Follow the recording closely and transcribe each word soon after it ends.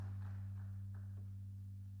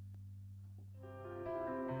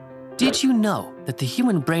Did you know that the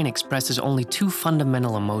human brain expresses only two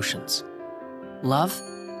fundamental emotions, love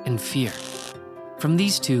and fear? From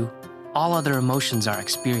these two, all other emotions are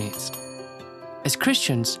experienced. As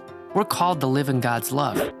Christians, we're called to live in God's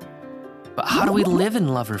love. But how do we live in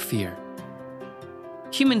love or fear?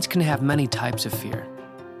 Humans can have many types of fear.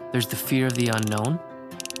 There's the fear of the unknown,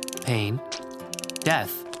 pain,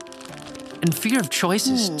 death, and fear of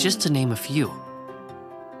choices, just to name a few.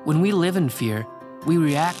 When we live in fear, we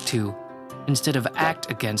react to instead of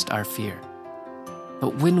act against our fear.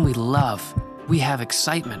 But when we love, we have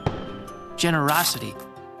excitement, generosity,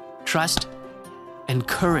 trust, and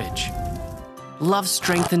courage. Love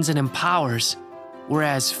strengthens and empowers,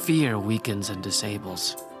 whereas fear weakens and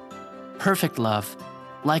disables. Perfect love,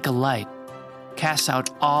 like a light, casts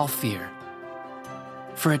out all fear.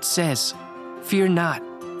 For it says, "Fear not,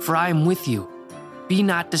 for I am with you. Be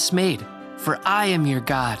not dismayed, for I am your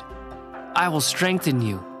God. I will strengthen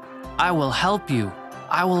you. I will help you.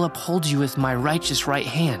 I will uphold you with my righteous right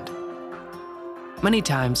hand." Many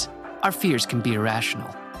times, our fears can be irrational.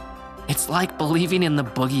 It's like believing in the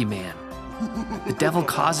boogeyman. The devil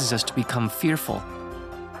causes us to become fearful,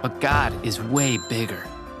 but God is way bigger.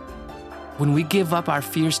 When we give up our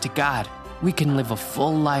fears to God, we can live a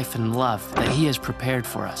full life in love that He has prepared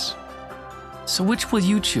for us. So which will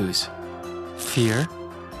you choose? Fear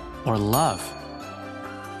or love?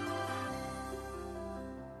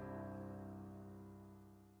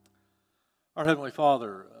 Our Heavenly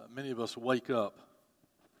Father, many of us wake up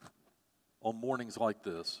on mornings like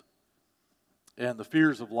this, and the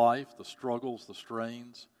fears of life, the struggles, the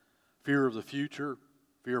strains, fear of the future,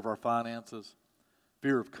 fear of our finances,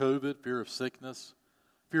 fear of COVID, fear of sickness,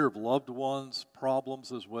 fear of loved ones,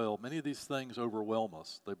 problems as well. Many of these things overwhelm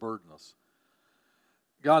us. They burden us.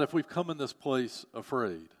 God, if we've come in this place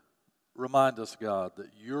afraid, remind us, God,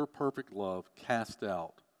 that your perfect love casts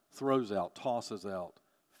out, throws out, tosses out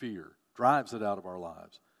fear, drives it out of our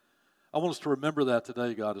lives. I want us to remember that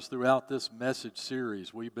today, God, as throughout this message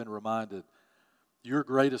series we've been reminded your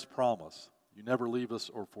greatest promise, you never leave us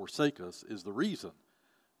or forsake us, is the reason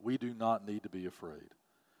we do not need to be afraid.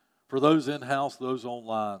 For those in-house, those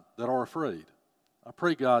online that are afraid, I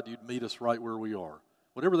pray, God, you'd meet us right where we are.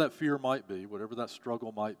 Whatever that fear might be, whatever that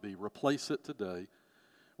struggle might be, replace it today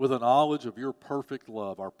with a knowledge of your perfect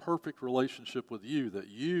love, our perfect relationship with you, that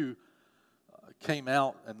you came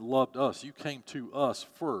out and loved us. You came to us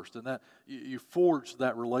first, and that you forged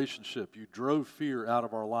that relationship. You drove fear out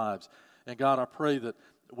of our lives. And God, I pray that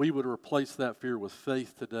we would replace that fear with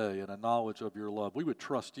faith today and a knowledge of your love. We would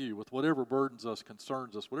trust you with whatever burdens us,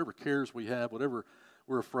 concerns us, whatever cares we have, whatever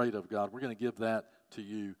we're afraid of, God. We're going to give that to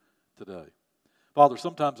you today. Father,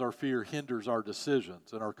 sometimes our fear hinders our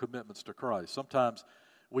decisions and our commitments to Christ. Sometimes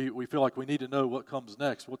we feel like we need to know what comes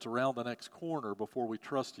next, what's around the next corner before we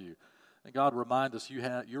trust you. And God, remind us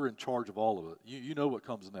you're in charge of all of it. You know what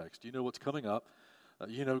comes next. You know what's coming up.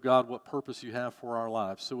 You know, God, what purpose you have for our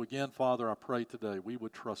lives. So again, Father, I pray today we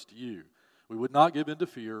would trust you. We would not give in to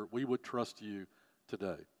fear. We would trust you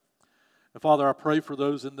today. And Father, I pray for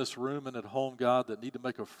those in this room and at home, God, that need to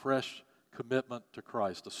make a fresh commitment to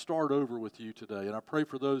Christ, to start over with you today. And I pray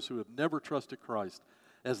for those who have never trusted Christ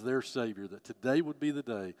as their Savior, that today would be the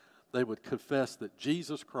day they would confess that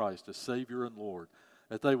Jesus Christ is Savior and Lord,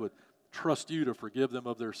 that they would trust you to forgive them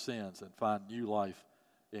of their sins and find new life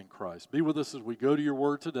in Christ. Be with us as we go to your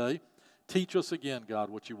word today. Teach us again, God,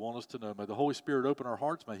 what you want us to know. May the Holy Spirit open our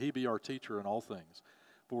hearts. May he be our teacher in all things.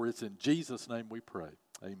 For it's in Jesus' name we pray.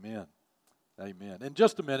 Amen. Amen. In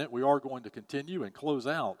just a minute, we are going to continue and close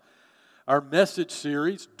out our message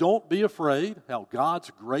series, Don't Be Afraid, How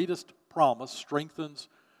God's Greatest Promise Strengthens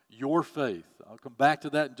Your Faith. I'll come back to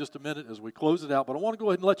that in just a minute as we close it out, but I want to go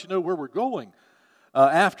ahead and let you know where we're going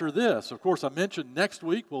after this. Of course, I mentioned next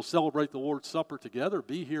week we'll celebrate the Lord's Supper together.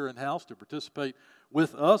 Be here in house to participate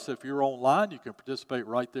with us. If you're online, you can participate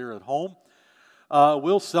right there at home.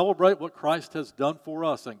 We'll celebrate what Christ has done for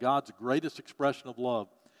us and God's greatest expression of love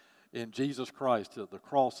in Jesus Christ, the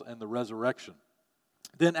cross and the resurrection.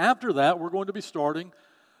 Then after that, we're going to be starting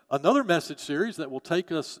another message series that will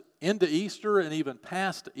take us into Easter and even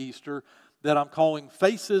past Easter that I'm calling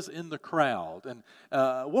Faces in the Crowd. And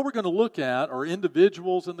what we're going to look at are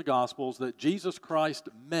individuals in the Gospels that Jesus Christ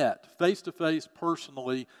met face-to-face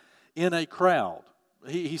personally in a crowd.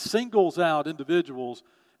 He singles out individuals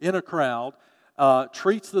in a crowd,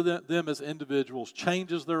 treats them as individuals,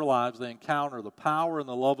 changes their lives. They encounter the power and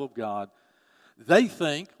the love of God. They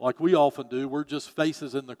think, like we often do, we're just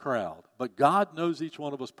faces in the crowd. But God knows each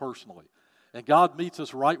one of us personally. And God meets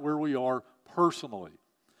us right where we are personally.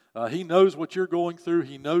 He knows what you're going through.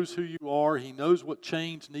 He knows who you are. He knows what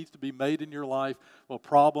change needs to be made in your life, what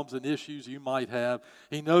problems and issues you might have.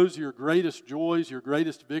 He knows your greatest joys, your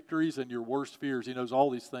greatest victories, and your worst fears. He knows all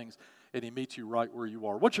these things, and He meets you right where you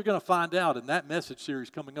are. What you're going to find out in that message series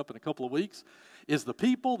coming up in a couple of weeks is the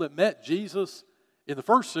people that met Jesus in the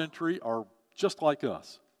first century are just like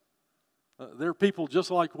us. They're people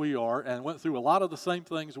just like we are and went through a lot of the same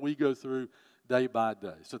things we go through day by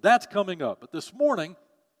day. So that's coming up. But this morning,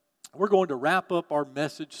 we're going to wrap up our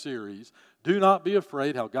message series, Do Not Be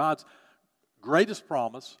Afraid, How God's Greatest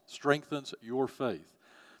Promise Strengthens Your Faith.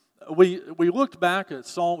 We looked back at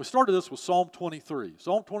we started this with Psalm 23.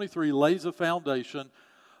 Psalm 23 lays a foundation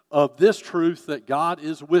of this truth that God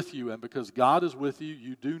is with you, and because God is with you,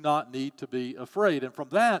 you do not need to be afraid. And from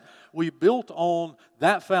that, we built on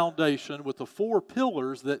that foundation with the 4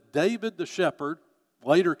 pillars that David the shepherd,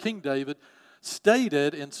 later King David,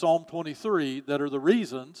 stated in Psalm 23 that are the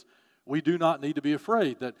reasons we do not need to be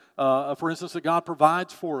afraid. That, for instance, that God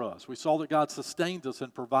provides for us. We saw that God sustains us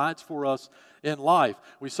and provides for us in life.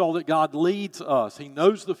 We saw that God leads us. He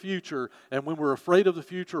knows the future, and when we're afraid of the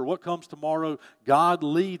future or what comes tomorrow, God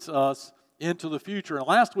leads us into the future. And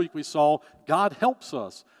last week we saw God helps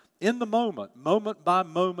us in the moment, moment by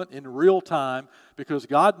moment, in real time, because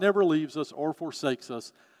God never leaves us or forsakes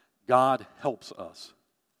us. God helps us.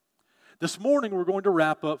 This morning we're going to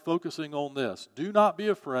wrap up focusing on this. Do not be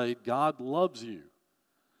afraid. God loves you.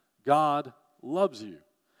 God loves you.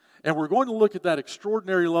 And we're going to look at that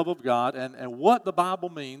extraordinary love of God and what the Bible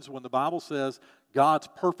means when the Bible says God's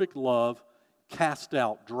perfect love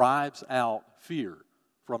drives out fear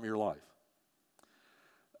from your life.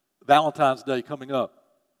 Valentine's Day coming up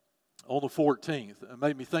on the 14th. It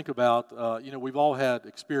made me think about, we've all had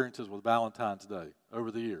experiences with Valentine's Day over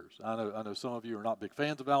the years. I know some of you are not big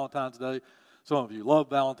fans of Valentine's Day. Some of you love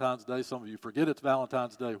Valentine's Day. Some of you forget it's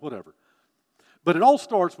Valentine's Day, whatever. But it all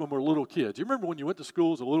starts when we're little kids. You remember when you went to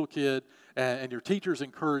school as a little kid and your teachers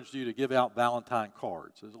encouraged you to give out Valentine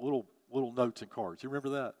cards? There's little notes and cards. You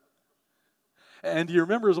remember that? And do you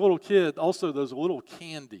remember as a little kid also those little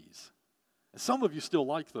candies? And some of you still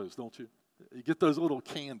like those, don't you? You get those little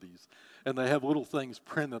candies, and they have little things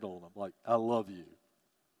printed on them, like, I love you.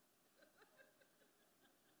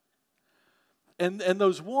 And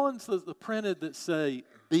those ones that printed that say,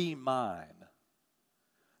 be mine.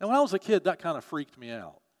 And when I was a kid, that kind of freaked me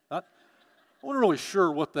out. I wasn't really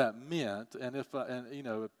sure what that meant, and if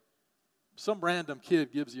some random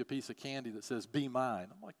kid gives you a piece of candy that says, be mine,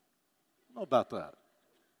 I'm like, I don't know about that.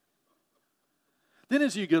 Then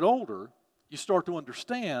as you get older, you start to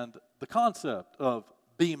understand the concept of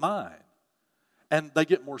be mine. And they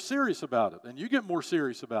get more serious about it, and you get more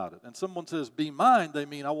serious about it. And someone says, be mine, they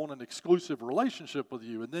mean I want an exclusive relationship with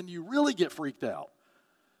you, and then you really get freaked out.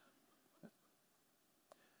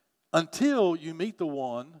 Until you meet the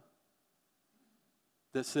one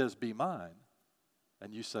that says, be mine,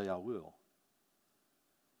 and you say, I will.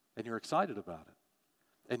 And you're excited about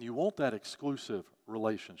it. And you want that exclusive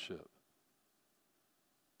relationship.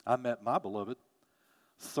 I met my beloved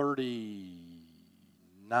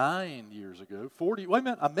 39 years ago, 40, wait a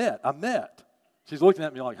minute, I met. She's looking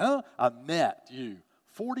at me like, huh? I met you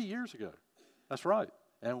 40 years ago. That's right.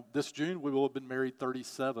 And this June, we will have been married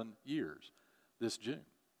 37 years this June.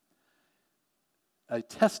 A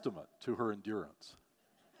testament to her endurance.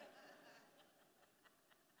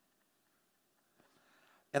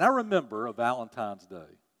 And I remember a Valentine's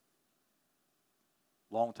Day,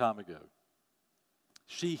 long time ago.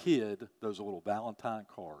 She hid those little Valentine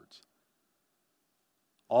cards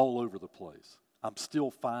all over the place. I'm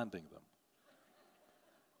still finding them.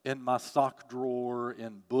 In my sock drawer,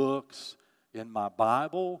 in books, in my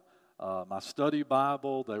Bible, my study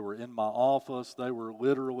Bible. They were in my office. They were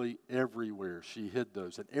literally everywhere. She hid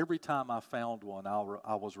those. And every time I found one,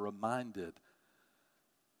 I was reminded.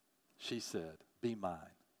 She said, be mine.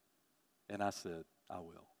 And I said, I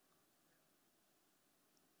will.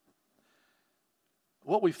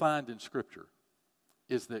 What we find in Scripture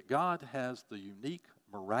is that God has the unique,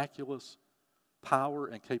 miraculous power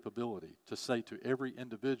and capability to say to every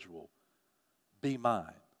individual, be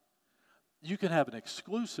mine. You can have an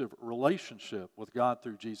exclusive relationship with God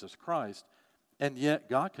through Jesus Christ, and yet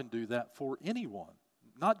God can do that for anyone,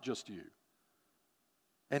 not just you.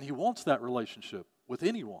 And He wants that relationship with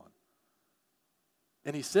anyone.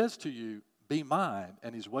 And He says to you, be mine,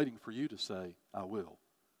 and He's waiting for you to say, I will.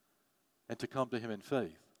 And to come to Him in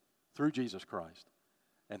faith through Jesus Christ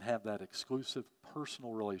and have that exclusive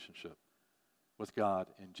personal relationship with God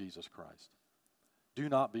in Jesus Christ. Do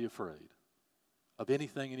not be afraid of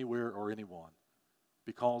anything, anywhere, or anyone,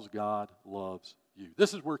 because God loves you.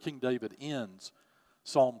 This is where King David ends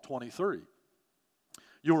Psalm 23.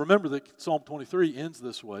 You'll remember that Psalm 23 ends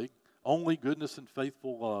this way: only goodness and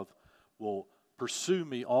faithful love will pursue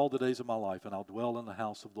me all the days of my life, and I'll dwell in the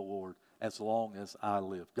house of the Lord as long as I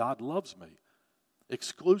live. God loves me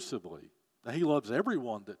exclusively. Now, he loves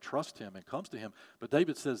everyone that trusts him and comes to him. But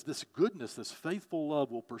David says this goodness, this faithful love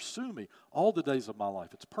will pursue me all the days of my life.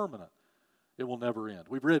 It's permanent. It will never end.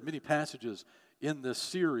 We've read many passages in this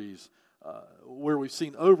series where we've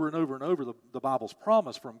seen over and over and over the Bible's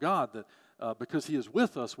promise from God that because he is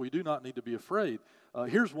with us, we do not need to be afraid.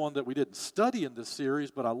 Here's one that we didn't study in this series,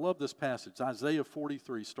 but I love this passage. Isaiah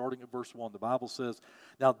 43, starting at verse 1. The Bible says,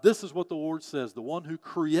 "Now this is what the Lord says, the one who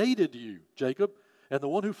created you, Jacob, and the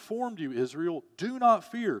one who formed you, Israel, do not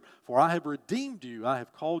fear, for I have redeemed you. I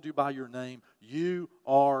have called you by your name. You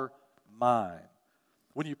are mine.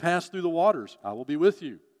 When you pass through the waters, I will be with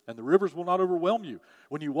you, and the rivers will not overwhelm you.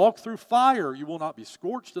 When you walk through fire, you will not be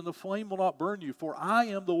scorched, and the flame will not burn you. For I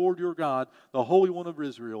am the Lord your God, the Holy One of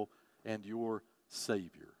Israel, and your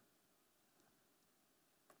Savior."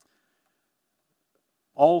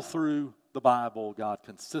 All through the Bible, God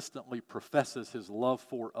consistently professes his love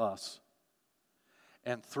for us.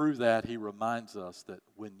 And through that, he reminds us that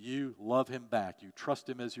when you love him back, you trust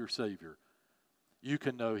him as your Savior, you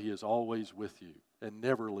can know he is always with you and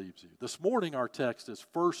never leaves you. This morning, our text is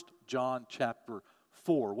 1 John chapter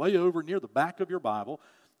 4, way over near the back of your Bible.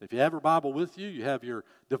 If you have your Bible with you, you have your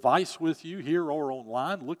device with you here or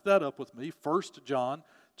online, look that up with me, 1 John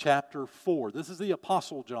chapter 4. This is the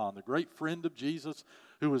Apostle John, the great friend of Jesus,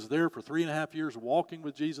 who was there for 3.5 years walking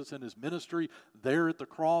with Jesus in his ministry, there at the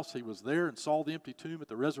cross. He was there and saw the empty tomb at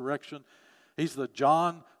the resurrection. He's the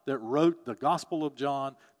John that wrote the Gospel of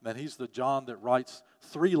John, and he's the John that writes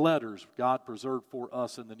 3 letters God preserved for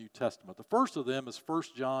us in the New Testament. The first of them is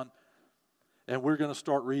 1 John, and we're going to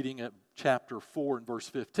start reading at chapter 4 and verse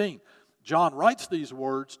 15. John writes these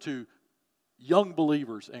words to young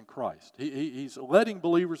believers in Christ. He's letting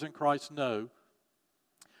believers in Christ know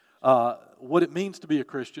what it means to be a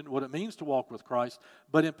Christian, what it means to walk with Christ,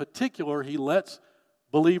 but in particular, he lets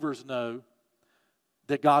believers know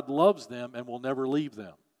that God loves them and will never leave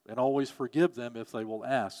them and always forgive them if they will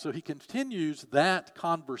ask. So he continues that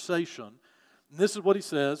conversation, and this is what he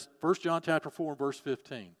says, 1 John chapter 4 and verse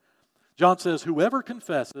 15. John says, "Whoever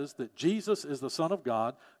confesses that Jesus is the Son of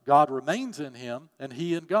God, God remains in him, and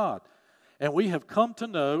he in God. And we have come to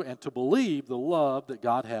know and to believe the love that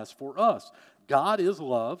God has for us. God is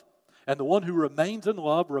love, and the one who remains in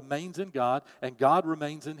love remains in God, and God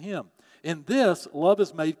remains in him. In this, love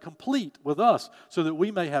is made complete with us, so that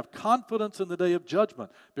we may have confidence in the day of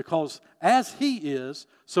judgment, because as he is,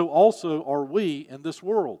 so also are we in this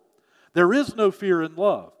world. There is no fear in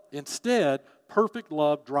love. Instead, perfect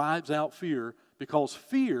love drives out fear, because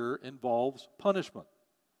fear involves punishment.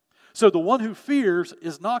 So the one who fears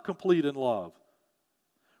is not complete in love.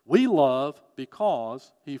 We love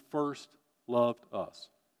because he first loved us."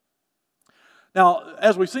 Now,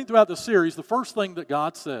 as we've seen throughout the series, the first thing that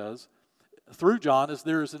God says through John is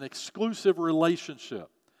there is an exclusive relationship.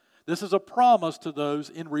 This is a promise to those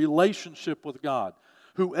in relationship with God.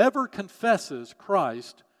 Whoever confesses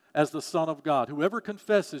Christ as the Son of God, whoever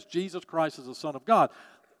confesses Jesus Christ as the Son of God,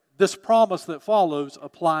 this promise that follows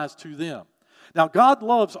applies to them. Now, God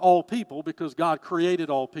loves all people because God created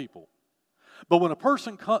all people. But when a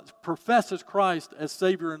person professes Christ as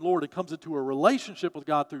Savior and Lord and comes into a relationship with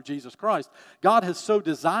God through Jesus Christ, God has so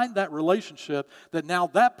designed that relationship that now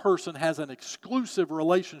that person has an exclusive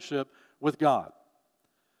relationship with God.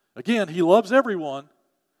 Again, he loves everyone,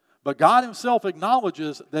 but God himself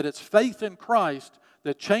acknowledges that it's faith in Christ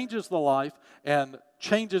that changes the life and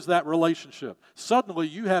changes that relationship. Suddenly,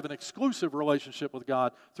 you have an exclusive relationship with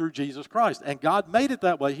God through Jesus Christ. And God made it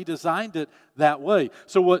that way. He designed it that way.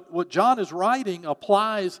 So what John is writing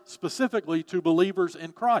applies specifically to believers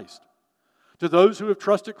in Christ. To those who have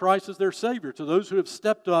trusted Christ as their Savior. To those who have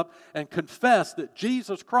stepped up and confessed that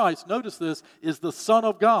Jesus Christ, notice this, is the Son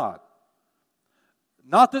of God.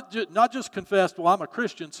 Not just confessed, well, I'm a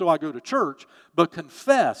Christian, so I go to church, but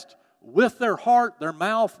confessed with their heart, their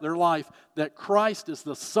mouth, their life, that Christ is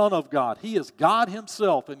the Son of God. He is God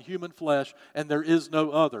himself in human flesh, and there is no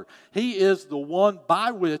other. He is the one by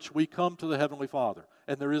which we come to the Heavenly Father,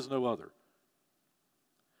 and there is no other.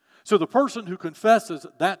 So the person who confesses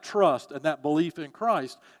that trust and that belief in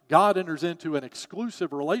Christ, God enters into an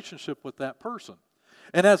exclusive relationship with that person.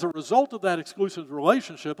 And as a result of that exclusive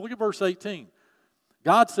relationship, look at verse 18.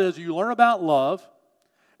 God says, you learn about love,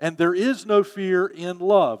 and there is no fear in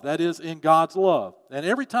love. That is, in God's love. And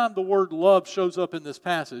every time the word love shows up in this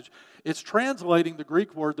passage, it's translating the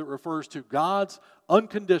Greek word that refers to God's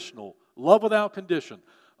unconditional, love without condition,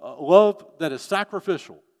 love that is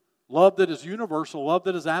sacrificial, love that is universal, love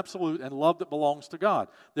that is absolute, and love that belongs to God.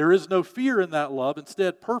 There is no fear in that love.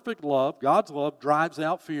 Instead, perfect love, God's love, drives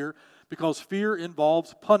out fear because fear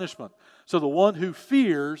involves punishment. So the one who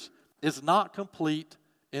fears is not complete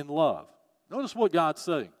in love. Notice what God's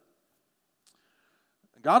saying.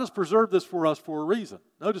 God has preserved this for us for a reason.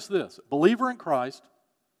 Notice this. Believer in Christ,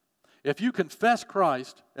 if you confess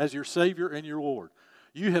Christ as your Savior and your Lord,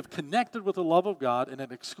 you have connected with the love of God in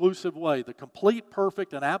an exclusive way, the complete,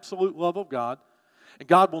 perfect, and absolute love of God. And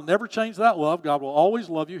God will never change that love. God will always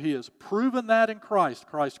love you. He has proven that in Christ.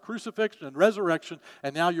 Christ's crucifixion and resurrection,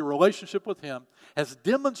 and now your relationship with Him, has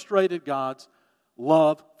demonstrated God's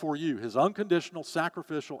love for you, His unconditional,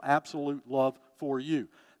 sacrificial, absolute love for you.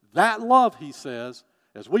 That love, He says,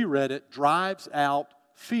 as we read it, drives out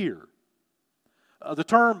fear. The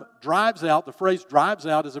term drives out, the phrase drives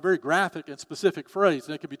out, is a very graphic and specific phrase,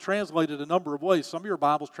 and it can be translated a number of ways. Some of your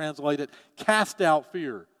Bibles translate it, cast out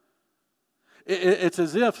fear. It's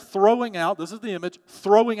as if throwing out, this is the image,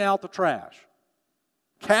 throwing out the trash.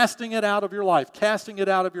 Casting it out of your life, casting it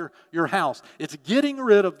out of your house. It's getting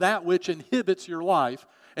rid of that which inhibits your life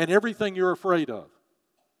and everything you're afraid of.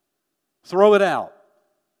 Throw it out.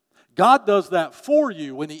 God does that for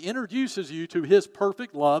you when He introduces you to His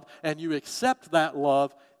perfect love and you accept that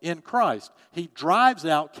love in Christ. He drives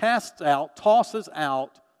out, casts out, tosses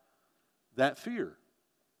out that fear.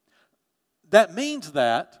 That means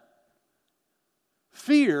that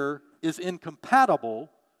fear is incompatible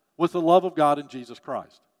with the love of God in Jesus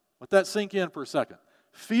Christ. Let that sink in for a second.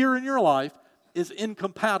 Fear in your life is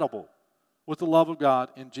incompatible with the love of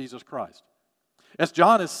God in Jesus Christ. As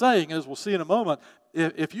John is saying, as we'll see in a moment,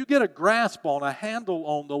 if you get a grasp on, a handle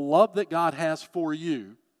on the love that God has for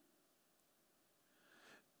you,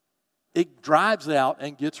 it drives out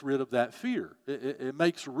and gets rid of that fear. It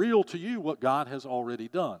makes real to you what God has already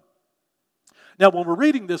done. Now, when we're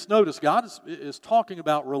reading this, notice God is talking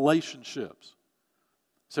about relationships.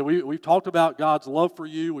 So we've talked about God's love for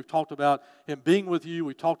you. We've talked about Him being with you.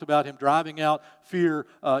 We've talked about Him driving out fear.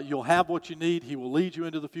 You'll have what you need. He will lead you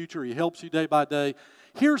into the future. He helps you day by day.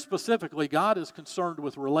 Here specifically, God is concerned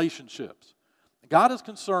with relationships. God is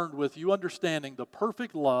concerned with you understanding the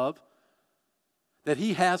perfect love that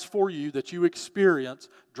He has for you, that you experience,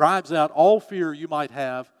 drives out all fear you might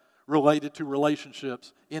have related to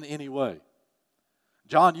relationships in any way.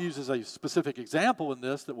 John uses a specific example in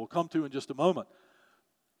this that we'll come to in just a moment.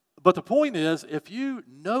 But the point is, if you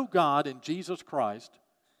know God in Jesus Christ,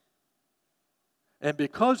 and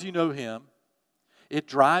because you know Him, it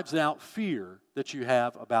drives out fear that you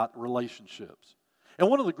have about relationships. And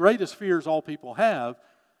one of the greatest fears all people have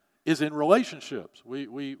is in relationships.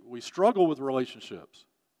 We struggle with relationships.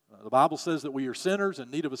 The Bible says that we are sinners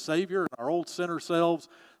in need of a Savior, and our old sinner selves,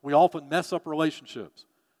 we often mess up relationships.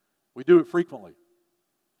 We do it frequently.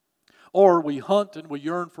 Or we hunt and we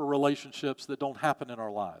yearn for relationships that don't happen in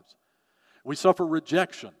our lives. We suffer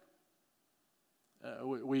rejection.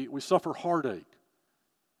 We suffer heartache,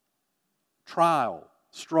 trial,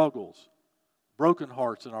 struggles, broken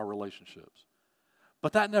hearts in our relationships.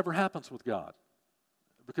 But that never happens with God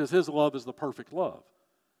because His love is the perfect love.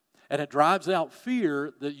 And it drives out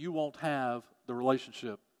fear that you won't have the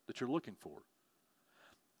relationship that you're looking for.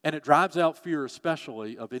 And it drives out fear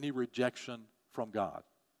especially of any rejection from God.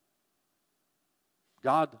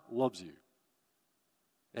 God loves you.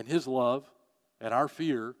 And His love and our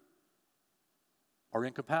fear are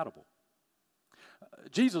incompatible.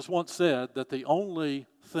 Jesus once said that the only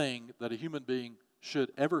thing that a human being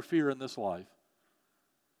should ever fear in this life,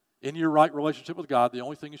 in your right relationship with God, the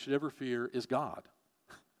only thing you should ever fear is God.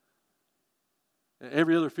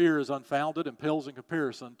 Every other fear is unfounded and pales in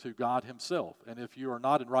comparison to God Himself. And if you are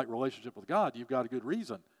not in right relationship with God, you've got a good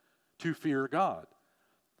reason to fear God.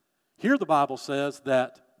 Here the Bible says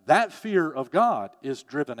that fear of God is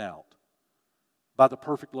driven out by the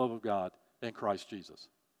perfect love of God in Christ Jesus.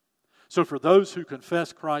 So for those who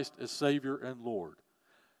confess Christ as Savior and Lord,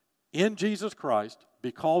 in Jesus Christ,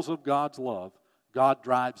 because of God's love, God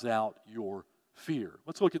drives out your fear.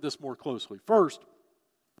 Let's look at this more closely. First,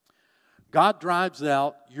 God drives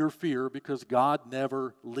out your fear because God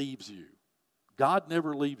never leaves you. God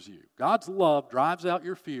never leaves you. God's love drives out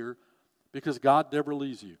your fear because God never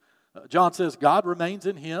leaves you. John says God remains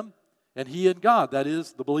in Him and He in God. That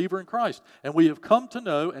is, the believer in Christ. And we have come to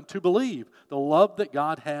know and to believe the love that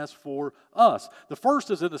God has for us. The first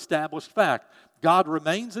is an established fact. God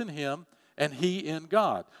remains in Him and He in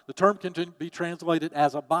God. The term can be translated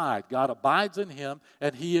as abide. God abides in Him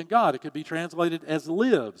and He in God. It could be translated as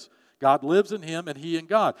lives. God lives in Him and He in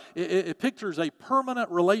God. It pictures a permanent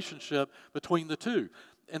relationship between the two.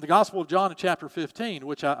 in the Gospel of John in chapter 15,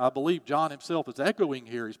 which I believe John himself is echoing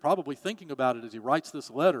here, he's probably thinking about it as he writes this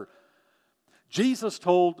letter, Jesus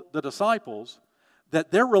told the disciples that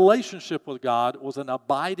their relationship with God was an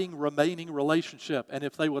abiding, remaining relationship. And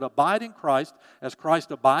if they would abide in Christ, as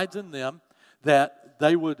Christ abides in them, that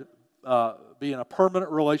they would be in a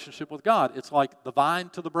permanent relationship with God. It's like the vine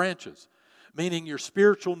to the branches, meaning your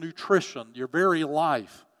spiritual nutrition, your very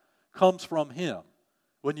life, comes from Him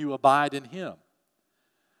when you abide in Him.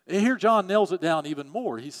 And here John nails it down even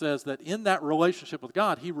more. He says that in that relationship with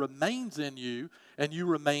God, He remains in you and you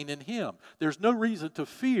remain in Him. There's no reason to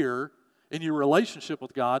fear in your relationship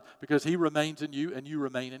with God because He remains in you and you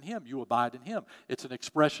remain in Him. You abide in Him. It's an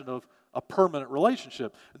expression of a permanent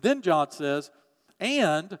relationship. Then John says,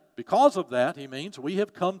 and because of that, he means we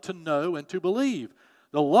have come to know and to believe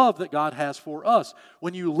the love that God has for us.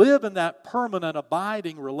 When you live in that permanent,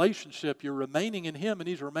 abiding relationship, you're remaining in Him and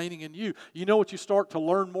He's remaining in you. You know what you start to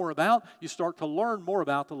learn more about? You start to learn more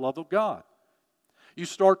about the love of God. You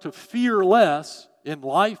start to fear less in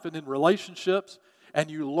life and in relationships,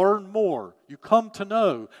 and you learn more. You come to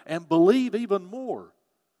know and believe even more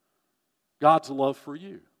God's love for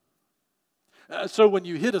you. So when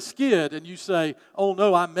you hit a skid and you say, oh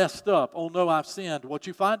no, I messed up, oh no, I've sinned, what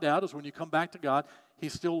you find out is when you come back to God, He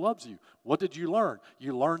still loves you. What did you learn?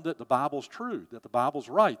 You learned that the Bible's true, that the Bible's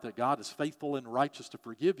right, that God is faithful and righteous to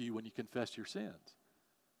forgive you when you confess your sins.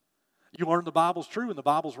 You learned the Bible's true and the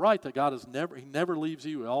Bible's right, that God He never leaves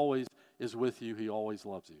you, He always is with you, He always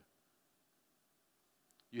loves you.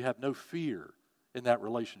 You have no fear in that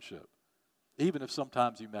relationship, even if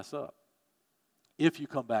sometimes you mess up. If you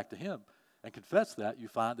come back to Him and confess that, you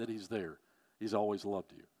find that He's there. He's always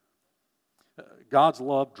loved you. God's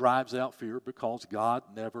love drives out fear because God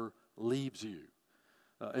never leaves you.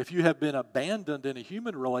 If you have been abandoned in a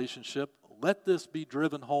human relationship, let this be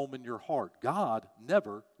driven home in your heart. God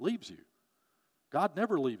never leaves you. God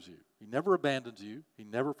never leaves you. He never abandons you. He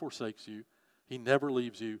never forsakes you. He never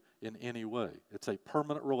leaves you in any way. It's a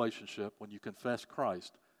permanent relationship when you confess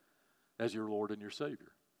Christ as your Lord and your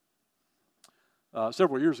Savior.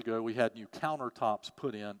 Several years ago, we had new countertops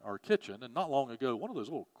put in our kitchen, and not long ago, one of those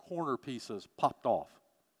little corner pieces popped off.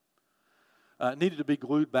 It needed to be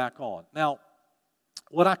glued back on. Now,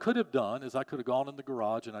 what I could have done is I could have gone in the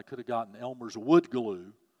garage and I could have gotten Elmer's wood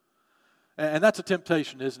glue. And that's a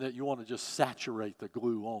temptation, isn't it? You want to just saturate the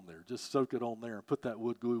glue on there. Just soak it on there and put that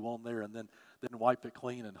wood glue on there and then wipe it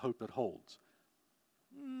clean and hope it holds.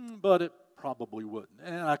 But it probably wouldn't.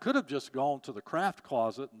 And I could have just gone to the craft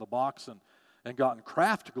closet in the box and gotten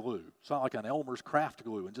craft glue. It's not like an Elmer's craft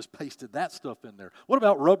glue and just pasted that stuff in there. What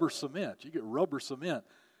about rubber cement? You get rubber cement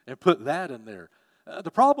and put that in there.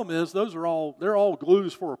 The problem is they're all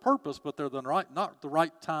glues for a purpose, but they're not the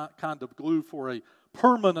right kind of glue for a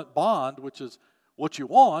permanent bond, which is what you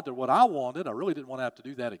want or what I wanted. I really didn't want to have to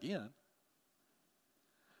do that again.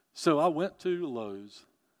 So I went to Lowe's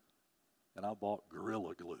and I bought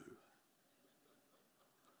Gorilla Glue.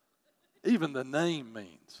 Even the name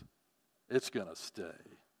means it's going to stay.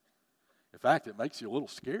 In fact, it makes you a little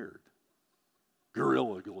scared.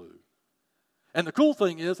 Gorilla Glue. And the cool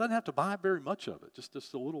thing is I didn't have to buy very much of it. Just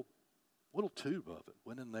a little tube of it.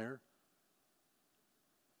 Went in there.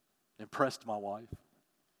 Impressed my wife.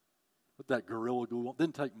 Put that Gorilla Glue on.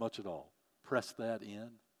 Didn't take much at all. Press that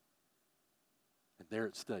in. And there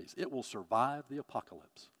it stays. It will survive the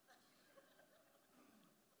apocalypse.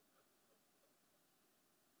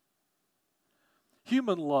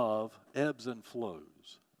 Human love ebbs and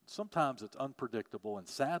flows. Sometimes it's unpredictable, and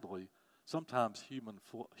sadly, sometimes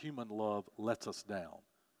human love lets us down.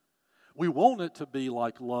 We want it to be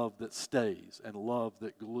like love that stays and love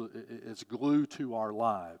that is glued to our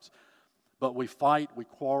lives. But we fight, we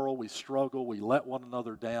quarrel, we struggle, we let one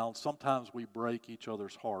another down. Sometimes we break each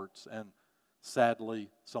other's hearts, and sadly,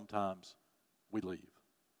 sometimes we leave.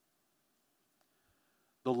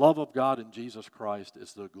 The love of God in Jesus Christ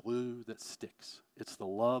is the glue that sticks. It's the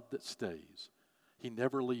love that stays. He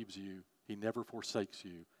never leaves you. He never forsakes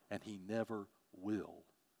you. And He never will.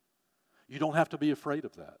 You don't have to be afraid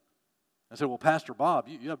of that. I say, well, Pastor Bob,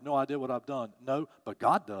 you have no idea what I've done. No, but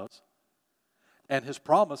God does. And His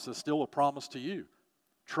promise is still a promise to you.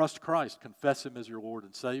 Trust Christ. Confess Him as your Lord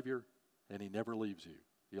and Savior. And He never leaves you.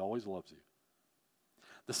 He always loves you.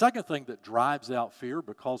 The second thing that drives out fear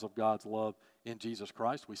because of God's love in Jesus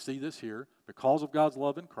Christ, we see this here, because of God's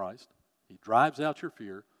love in Christ, He drives out your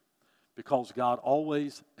fear because God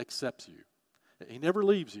always accepts you. He never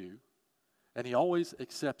leaves you, and He always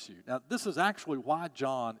accepts you. Now, this is actually why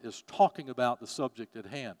John is talking about the subject at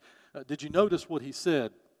hand. Did you notice what he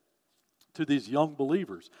said to these young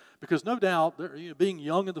believers. Because no doubt, being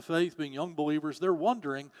young in the faith, being young believers, they're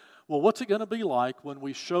wondering, well, what's it going to be like when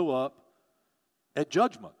we show up at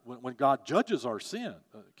judgment, when God judges our sin?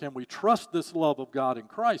 Can we trust this love of God in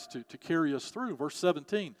Christ to carry us through? Verse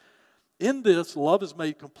 17, in this, love is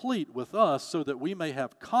made complete with us so that we may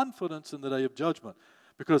have confidence in the day of judgment.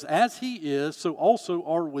 Because as He is, so also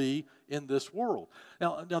are we in this world.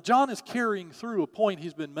 Now, John is carrying through a point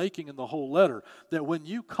he's been making in the whole letter, that when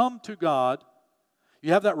you come to God,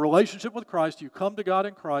 you have that relationship with Christ, you come to God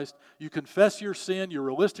in Christ, you confess your sin, you're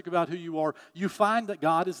realistic about who you are, you find that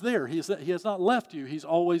God is there. He has not left you, He's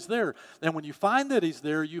always there. And when you find that He's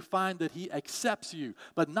there, you find that He accepts you,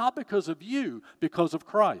 but not because of you, because of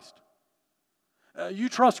Christ. You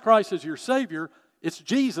trust Christ as your Savior, it's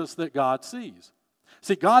Jesus that God sees.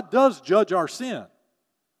 See, God does judge our sin.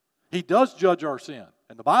 He does judge our sin.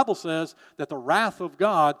 And the Bible says that the wrath of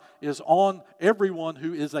God is on everyone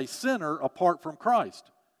who is a sinner apart from Christ.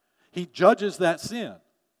 He judges that sin.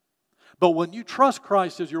 But when you trust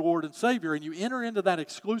Christ as your Lord and Savior and you enter into that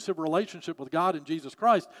exclusive relationship with God in Jesus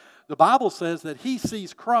Christ, the Bible says that He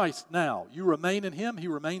sees Christ now. You remain in Him, He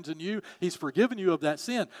remains in you. He's forgiven you of that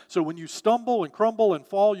sin. So when you stumble and crumble and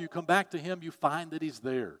fall, you come back to Him, you find that He's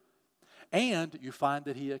there. And you find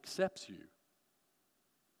that He accepts you.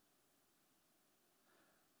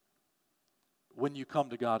 When you come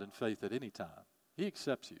to God in faith at any time, He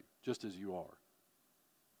accepts you just as you are.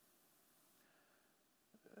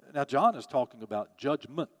 Now, John is talking about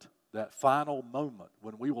judgment, that final moment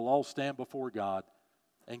when we will all stand before God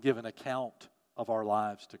and give an account of our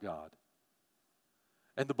lives to God.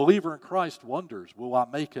 And the believer in Christ wonders, will I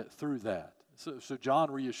make it through that? So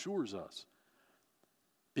John reassures us,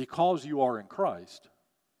 because you are in Christ,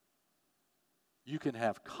 you can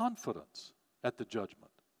have confidence at the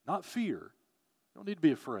judgment, not fear. You don't need to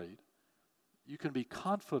be afraid. You can be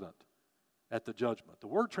confident at the judgment. The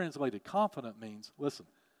word translated confident means, listen,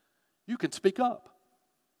 you can speak up.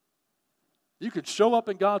 You can show up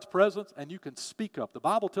in God's presence and you can speak up. The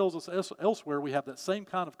Bible tells us elsewhere we have that same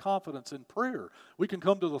kind of confidence in prayer. We can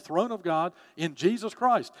come to the throne of God in Jesus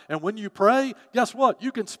Christ. And when you pray, guess what?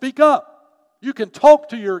 You can speak up. You can talk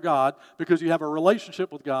to your God because you have a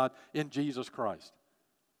relationship with God in Jesus Christ.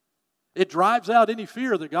 It drives out any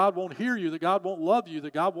fear that God won't hear you, that God won't love you,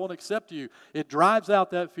 that God won't accept you. It drives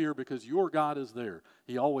out that fear because your God is there.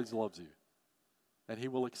 He always loves you. And He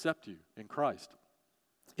will accept you in Christ.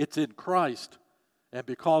 It's in Christ and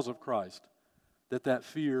because of Christ that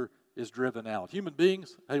fear is driven out. Human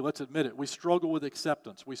beings, hey, let's admit it, we struggle with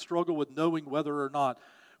acceptance. We struggle with knowing whether or not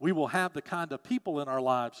we will have the kind of people in our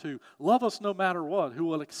lives who love us no matter what, who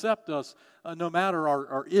will accept us no matter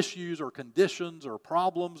our issues or conditions or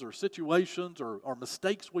problems or situations or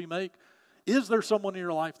mistakes we make. Is there someone in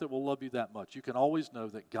your life that will love you that much? You can always know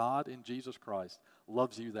that God in Jesus Christ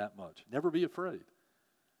loves you that much. Never be afraid.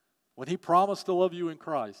 When He promised to love you in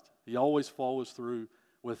Christ, He always follows through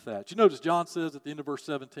with that. You notice John says at the end of verse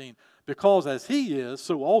 17, because as He is,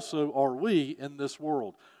 so also are we in this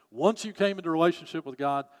world. Once you came into relationship with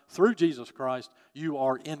God through Jesus Christ, you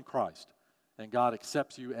are in Christ. And God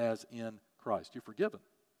accepts you as in Christ. You're forgiven.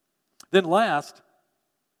 Then last,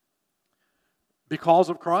 because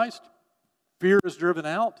of Christ, fear is driven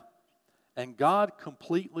out, and God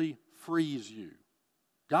completely frees you.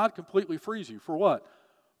 God completely frees you. For what?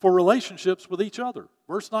 For relationships with each other.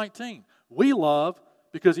 Verse 19, we love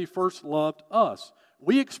because He first loved us.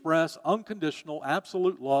 We express unconditional,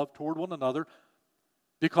 absolute love toward one another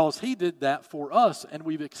because He did that for us, and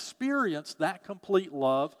we've experienced that complete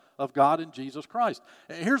love of God in Jesus Christ.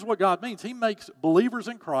 And here's what God means. He makes believers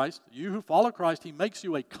in Christ, you who follow Christ, He makes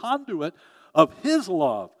you a conduit of His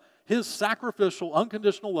love, His sacrificial,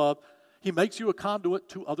 unconditional love. He makes you a conduit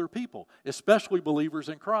to other people, especially believers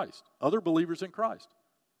in Christ, other believers in Christ.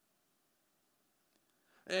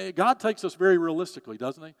 God takes us very realistically,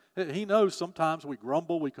 doesn't He? He knows sometimes we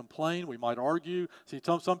grumble, we complain, we might argue. See,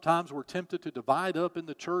 sometimes we're tempted to divide up in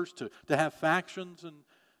the church, to have factions, and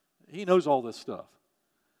He knows all this stuff.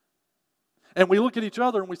 And we look at each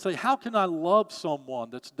other and we say, how can I love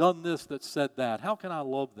someone that's done this, that's said that? How can I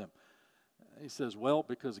love them? He says, well,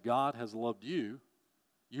 because God has loved you,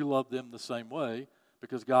 you love them the same way.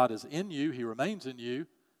 Because God is in you, He remains in you,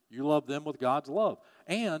 you love them with God's love.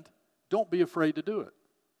 And don't be afraid to do it.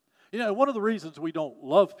 You know, one of the reasons we don't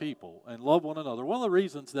love people and love one another, one of the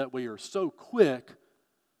reasons that we are so quick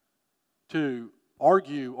to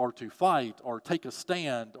argue or to fight or take a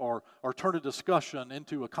stand or turn a discussion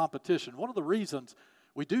into a competition, one of the reasons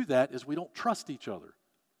we do that is we don't trust each other.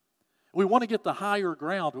 We want to get the higher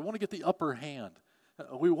ground. We want to get the upper hand.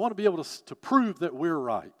 We want to be able to prove that we're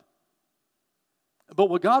right. But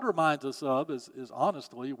what God reminds us of is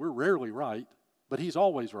honestly, we're rarely right, but He's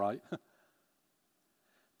always right.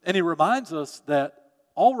 And He reminds us that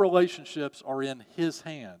all relationships are in His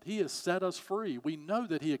hand. He has set us free. We know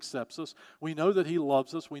that He accepts us. We know that He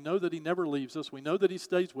loves us. We know that He never leaves us. We know that He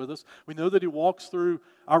stays with us. We know that He walks through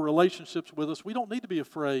our relationships with us. We don't need to be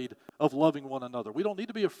afraid of loving one another. We don't need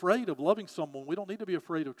to be afraid of loving someone. We don't need to be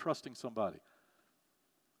afraid of trusting somebody.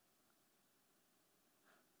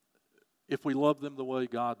 If we love them the way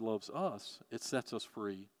God loves us, it sets us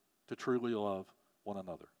free to truly love one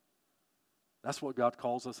another. That's what God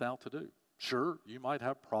calls us out to do. Sure, you might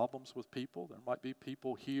have problems with people. There might be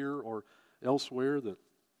people here or elsewhere that,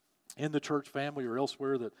 in the church family or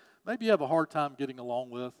elsewhere, that maybe you have a hard time getting along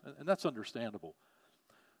with, and that's understandable.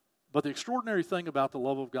 But the extraordinary thing about the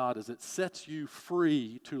love of God is it sets you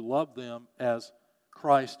free to love them as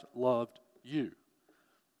Christ loved you.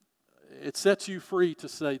 It sets you free to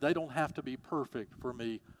say they don't have to be perfect for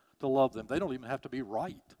me to love them. They don't even have to be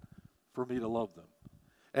right for me to love them.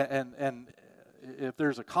 And if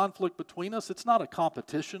there's a conflict between us, it's not a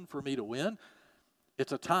competition for me to win.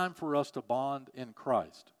 It's a time for us to bond in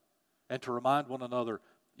Christ and to remind one another,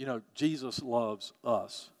 Jesus loves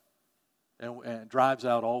us and drives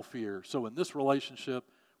out all fear. So in this relationship,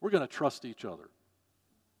 we're going to trust each other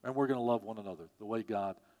and we're going to love one another the way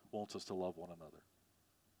God wants us to love one another.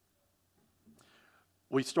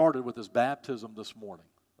 We started with this baptism this morning,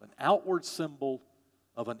 an outward symbol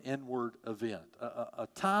of an inward event, a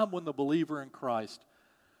time when the believer in Christ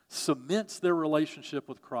cements their relationship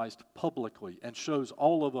with Christ publicly and shows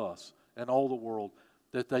all of us and all the world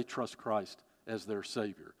that they trust Christ as their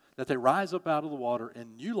Savior, that they rise up out of the water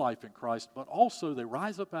in new life in Christ, but also they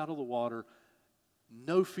rise up out of the water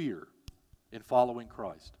no fear in following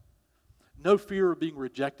Christ, no fear of being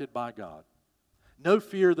rejected by God. No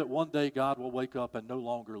fear that one day God will wake up and no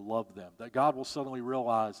longer love them, that God will suddenly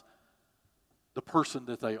realize the person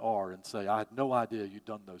that they are and say, I had no idea you'd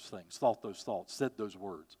done those things, thought those thoughts, said those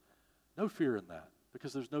words. No fear in that,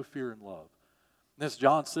 because there's no fear in love. And as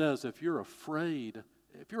John says, if you're afraid,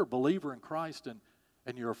 if you're a believer in Christ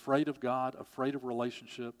and you're afraid of God, afraid of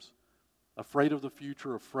relationships, afraid of the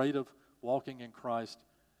future, afraid of walking in Christ,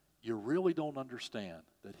 you really don't understand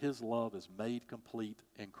that His love is made complete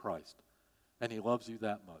in Christ. And He loves you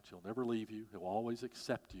that much. He'll never leave you. He'll always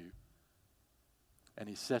accept you. And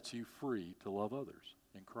He sets you free to love others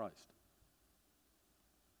in Christ.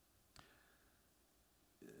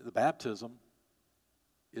 The baptism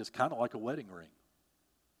is kind of like a wedding ring,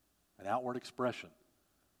 an outward expression.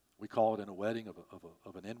 We call it in a wedding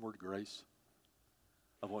of an inward grace,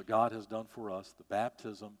 of what God has done for us. The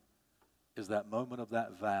baptism is that moment of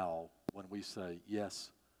that vow when we say,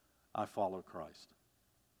 yes, I follow Christ.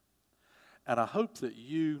 And I hope that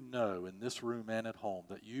you know in this room and at home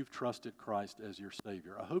that you've trusted Christ as your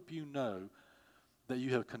Savior. I hope you know that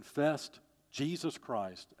you have confessed Jesus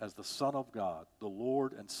Christ as the Son of God, the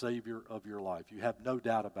Lord and Savior of your life. You have no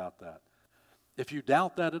doubt about that. If you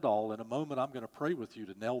doubt that at all, in a moment I'm going to pray with you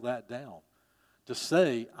to nail that down. To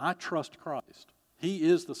say, I trust Christ. He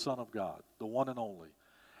is the Son of God, the one and only.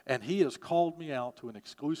 And He has called me out to an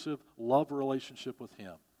exclusive love relationship with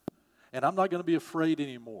Him. And I'm not going to be afraid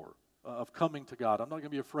anymore of coming to God. I'm not going to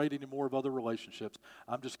be afraid anymore of other relationships.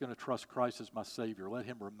 I'm just going to trust Christ as my Savior. Let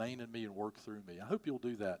Him remain in me and work through me. I hope you'll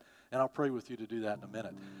do that, and I'll pray with you to do that in a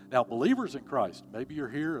minute. Now, believers in Christ, maybe you're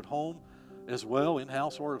here at home as well,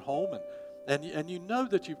 in-house or at home, and you know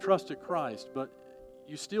that you've trusted Christ, but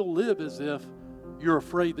you still live as if you're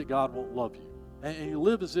afraid that God won't love you. And you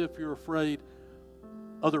live as if you're afraid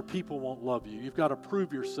other people won't love you. You've got to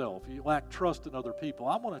prove yourself. You lack trust in other people.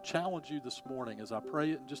 I want to challenge you this morning as I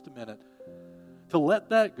pray it in just a minute to let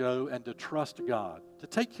that go and to trust God, to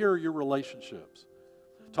take care of your relationships,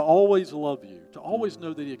 to always love you, to always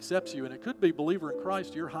know that He accepts you. And it could be, believer in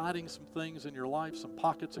Christ, you're hiding some things in your life, some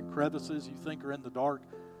pockets and crevices you think are in the dark.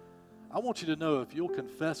 I want you to know if you'll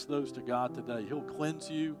confess those to God today, He'll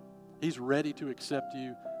cleanse you. He's ready to accept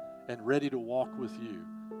you and ready to walk with you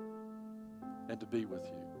and to be with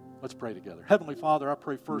you. Let's pray together. Heavenly Father, I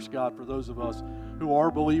pray first, God, for those of us who are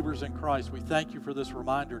believers in Christ. We thank You for this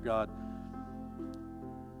reminder, God,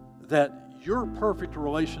 that Your perfect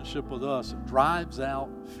relationship with us drives out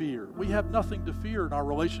fear. We have nothing to fear in our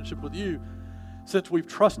relationship with You. Since we've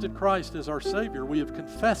trusted Christ as our Savior, we have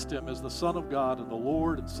confessed Him as the Son of God and the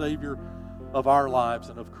Lord and Savior of our lives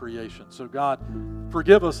and of creation. So God,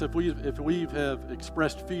 forgive us if we have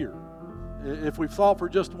expressed fear. If we've thought for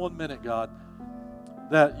just 1 minute, God,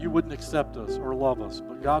 that You wouldn't accept us or love us.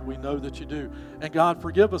 But God, we know that You do. And God,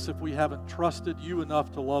 forgive us if we haven't trusted You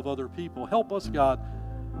enough to love other people. Help us, God,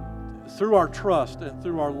 through our trust and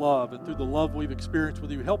through our love and through the love we've experienced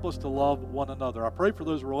with you, help us to love one another. I pray for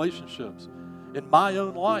those relationships in my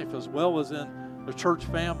own life as well as in the church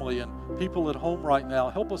family and people at home right now.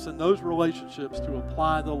 Help us in those relationships to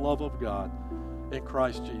apply the love of God in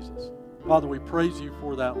Christ Jesus. Father, we praise you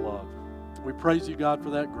for that love. We praise you, God, for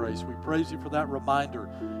that grace. We praise you for that reminder.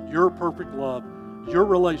 Your perfect love, your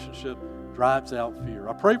relationship drives out fear.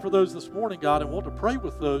 I pray for those this morning, God, and want to pray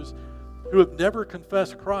with those who have never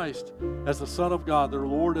confessed Christ as the Son of God, their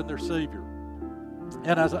Lord and their Savior.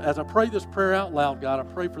 And as I pray this prayer out loud, God, I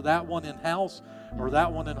pray for that one in house or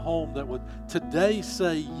that one in home that would today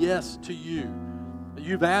say yes to you.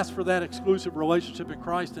 You've asked for that exclusive relationship in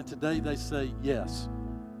Christ, and today they say yes.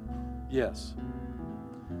 Yes.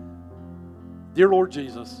 Dear Lord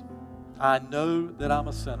Jesus, I know that I'm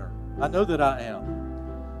a sinner. I know that I am.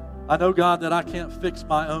 I know, God, that I can't fix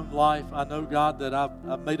my own life. I know, God, that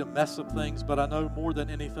I've made a mess of things, but I know more than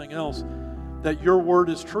anything else that your word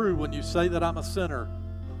is true. When you say that I'm a sinner,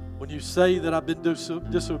 when you say that I've been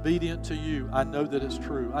disobedient to you, I know that it's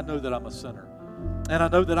true. I know that I'm a sinner. And I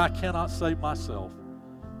know that I cannot save myself.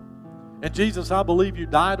 And Jesus, I believe you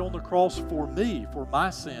died on the cross for me, for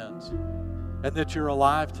my sins, and that you're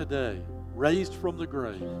alive today, raised from the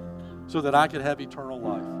grave, so that I could have eternal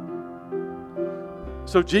life.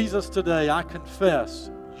 So Jesus, today I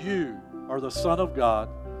confess you are the Son of God,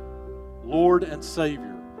 Lord and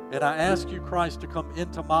Savior. And I ask you, Christ, to come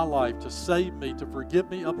into my life, to save me, to forgive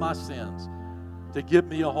me of my sins, to give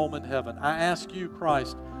me a home in heaven. I ask you,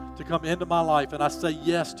 Christ, to come into my life, and I say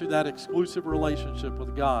yes to that exclusive relationship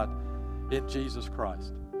with God in Jesus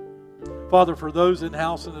Christ. Father, for those in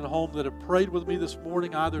house and at home that have prayed with me this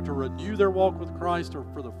morning, either to renew their walk with Christ or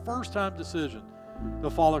for the first time decision to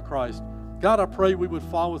follow Christ, God, I pray we would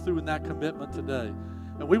follow through in that commitment today.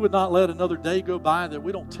 And we would not let another day go by that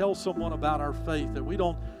we don't tell someone about our faith, that we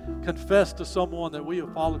don't confess to someone that we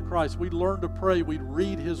have followed Christ. We'd learn to pray. We'd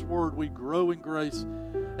read His Word. We'd grow in grace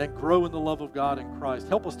and grow in the love of God in Christ.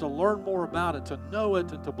 Help us to learn more about it, to know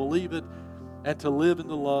it, and to believe it, and to live in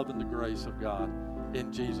the love and the grace of God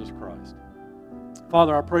in Jesus Christ.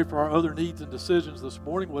 Father, I pray for our other needs and decisions this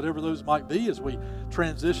morning, whatever those might be, as we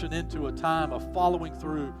transition into a time of following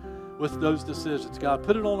through with those decisions. God,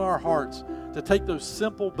 put it on our hearts to take those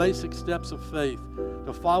simple, basic steps of faith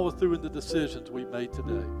to follow through in the decisions we made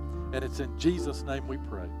today. And it's in Jesus' name we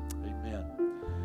pray.